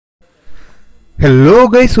Hello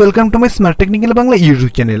guys, welcome to my smart technical Bangla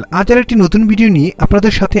YouTube channel. আজ আর একটি নতুন ভিডিও নিয়ে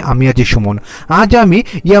আপনাদের সাথে আমি আজ সুমন। আজ আমি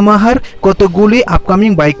ইয়ামাহার কতগুলি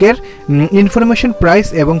আপকামিং বাইকের ইনফরমেশন, প্রাইস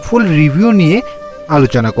এবং ফুল রিভিউ নিয়ে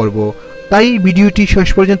আলোচনা করব। তাই ভিডিওটি শেষ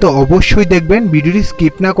পর্যন্ত অবশ্যই দেখবেন, ভিডিওটি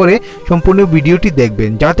স্কিপ না করে সম্পূর্ণ ভিডিওটি দেখবেন,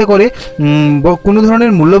 যাতে করে কোনো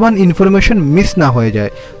ধরনের মূল্যবান ইনফরমেশন মিস না হয়ে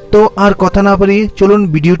যায়। তো আর কথা না বাড়িয়ে চলুন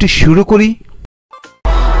ভিডিওটি শুরু করি।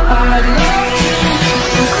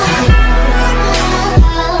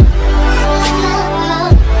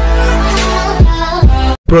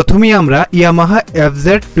 প্রথমে আমরা ইয়ামাহা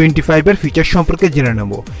FZ25 এর ফিচার সম্পর্কে জেনে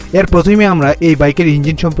নেব। এর প্রথমে আমরা এই বাইকের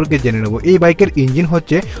ইঞ্জিন সম্পর্কে জেনে নেব। এই বাইকের ইঞ্জিন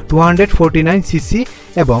হচ্ছে 249 সিসি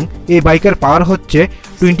এবং এই বাইকের পাওয়ার হচ্ছে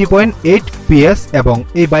 20.8 PS এবং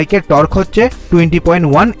এই বাইকের টর্ক হচ্ছে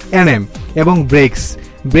 20.1 Nm এবং ব্রেকস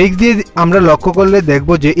দিয়ে আমরা লক্ষ্য করলে দেখব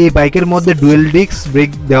যে এই বাইকের মধ্যে ডুয়েল ডিস্ক ব্রেক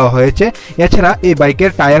দেওয়া হয়েছে। এছাড়া এই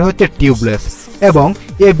বাইকের টায়ার হচ্ছে টিউবলেস এবং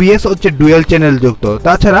ABS হচ্ছে ডুয়েল চ্যানেল যুক্ত।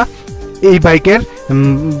 তাছাড়া এই বাইকের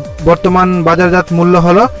বর্তমান বাজারজাত মূল্য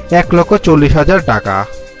হলো 1,40,000 টাকা।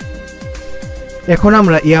 এখন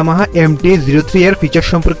আমরা ইয়ামাহা MT-03 এর ফিচার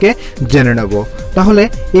সম্পর্কে জেনে নেব। তাহলে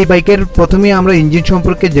এই বাইকের প্রথমে আমরা ইঞ্জিন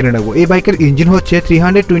সম্পর্কে জেনে নেব। এই বাইকের ইঞ্জিন হচ্ছে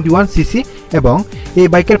 321 সিসি এবং এই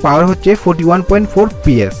বাইকের পাওয়ার হচ্ছে 41.4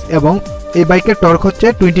 PS এবং এই বাইকের টর্ক হচ্ছে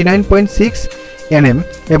 29.6 Nm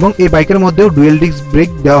এবং এই বাইকের মধ্যেও ডুয়েল ডিস্ক ব্রেক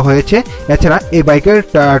দেওয়া হয়েছে। এছাড়া এই বাইকের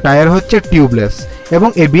টায়ার হচ্ছে টিউবলেস এবং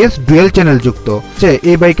ABS ডুয়েল চ্যানেল যুক্ত।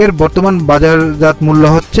 এই বাইকের বর্তমান বাজারজাত মূল্য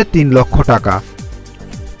হচ্ছে 3 লক্ষ টাকা।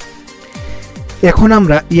 এখন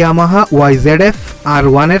আমরা ইয়ামাহা YZF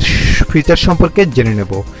R1 এর ফিচার সম্পর্কে জেনে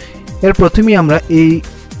নেব। এর প্রথমেই আমরা এই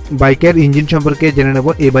বাইকের ইঞ্জিন সম্পর্কে জেনে নেব।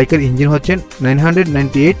 এই বাইকের ইঞ্জিন হচ্ছে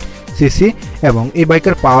 998 সিসি এবং এই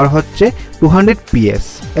বাইকের পাওয়ার হচ্ছে 200 PS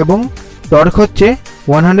এবং টর্ক হচ্ছে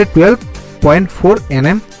 112.4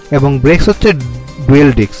 Nm এবং ব্রেকস হচ্ছে ডুয়েল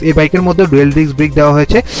ডিস্ক। এই বাইকের মধ্যে ডুয়েল ডিস্ক ব্রেক দেওয়া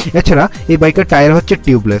হয়েছে। এছাড়া এই বাইকের টায়ার হচ্ছে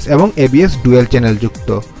টিউবলেস এবং ABS ডুয়েল চ্যানেল যুক্ত।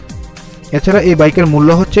 এছাড়া এই বাইকের মূল্য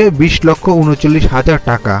হচ্ছে 20,39,000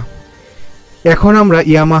 টাকা। এখন আমরা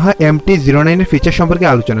ইয়ামাহা MT-09 এর ফিচার সম্পর্কে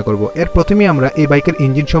আলোচনা করব। এর প্রথমেই আমরা এই বাইকের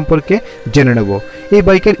ইঞ্জিন সম্পর্কে জেনে নেব। এই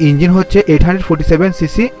বাইকের ইঞ্জিন হচ্ছে 847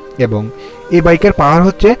 সিসি এবং এই বাইকের পাওয়ার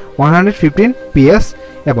হচ্ছে 115 PS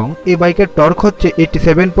এবং এই বাইকের টর্ক হচ্ছে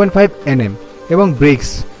 87.5 Nm এবং ব্রেকস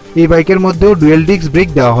এই বাইকের মধ্যেও ডুয়েল ডিস্ক ব্রেক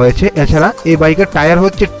দেওয়া হয়েছে। এছাড়া এই বাইকের টায়ার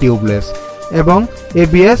হচ্ছে টিউবলেস এবং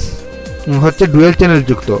ABS হচ্ছে ডুয়েল চ্যানেল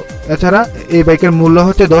যুক্ত। এছাড়া এই বাইকের মূল্য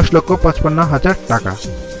হচ্ছে 10,55,000 টাকা।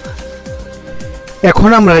 এখন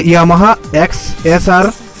আমরা ইয়ামাহা XSR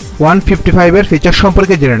 155 এর ফিচার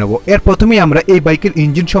সম্পর্কে জেনে নেব। এর প্রথমেই আমরা এই বাইকের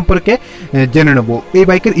ইঞ্জিন সম্পর্কে জেনে নেব। এই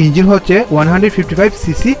বাইকের ইঞ্জিন হচ্ছে 155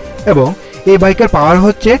 সিসি এবং এই বাইকের পাওয়ার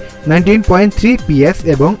হচ্ছে 19.3 PS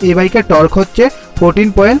এবং এই বাইকের টর্ক হচ্ছে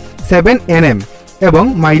 14.7 Nm এবং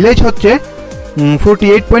মাইলেজ হচ্ছে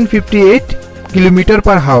 48.58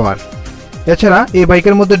 km/h। এছাড়া এই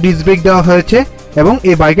বাইকের মধ্যে ডিস্ক ব্রেক দেওয়া হয়েছে এবং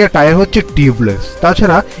এই বাইকের টায়ার হচ্ছে টিউবলেস।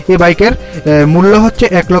 তাছাড়া এই বাইকের মূল্য হচ্ছে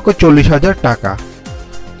 1,40,000 টাকা।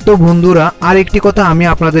 তো বন্ধুরা, আর একটি কথা আমি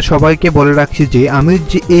আপনাদের সবাইকে বলে রাখছি যে আমি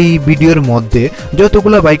যে এই ভিডিওর মধ্যে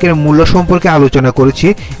যতগুলো বাইকের মূল্য সম্পর্কে আলোচনা করেছি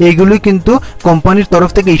এইগুলি কিন্তু কোম্পানির তরফ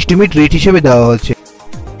থেকে এস্টিমেট রেট হিসেবে দেওয়া হচ্ছে।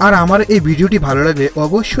 আর আমার এই ভিডিওটি ভালো লাগলে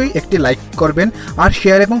অবশ্যই একটি লাইক করবেন আর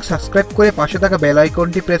শেয়ার এবং সাবস্ক্রাইব করে পাশে থাকা বেল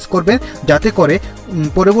আইকনটি প্রেস করবেন, যাতে করে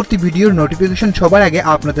পরবর্তী ভিডিওর নোটিফিকেশন সবার আগে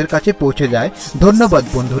আপনাদের কাছে পৌঁছে যায়। ধন্যবাদ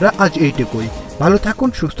বন্ধুরা, আজ এইটুকুই। ভালো থাকুন,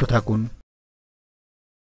 সুস্থ থাকুন।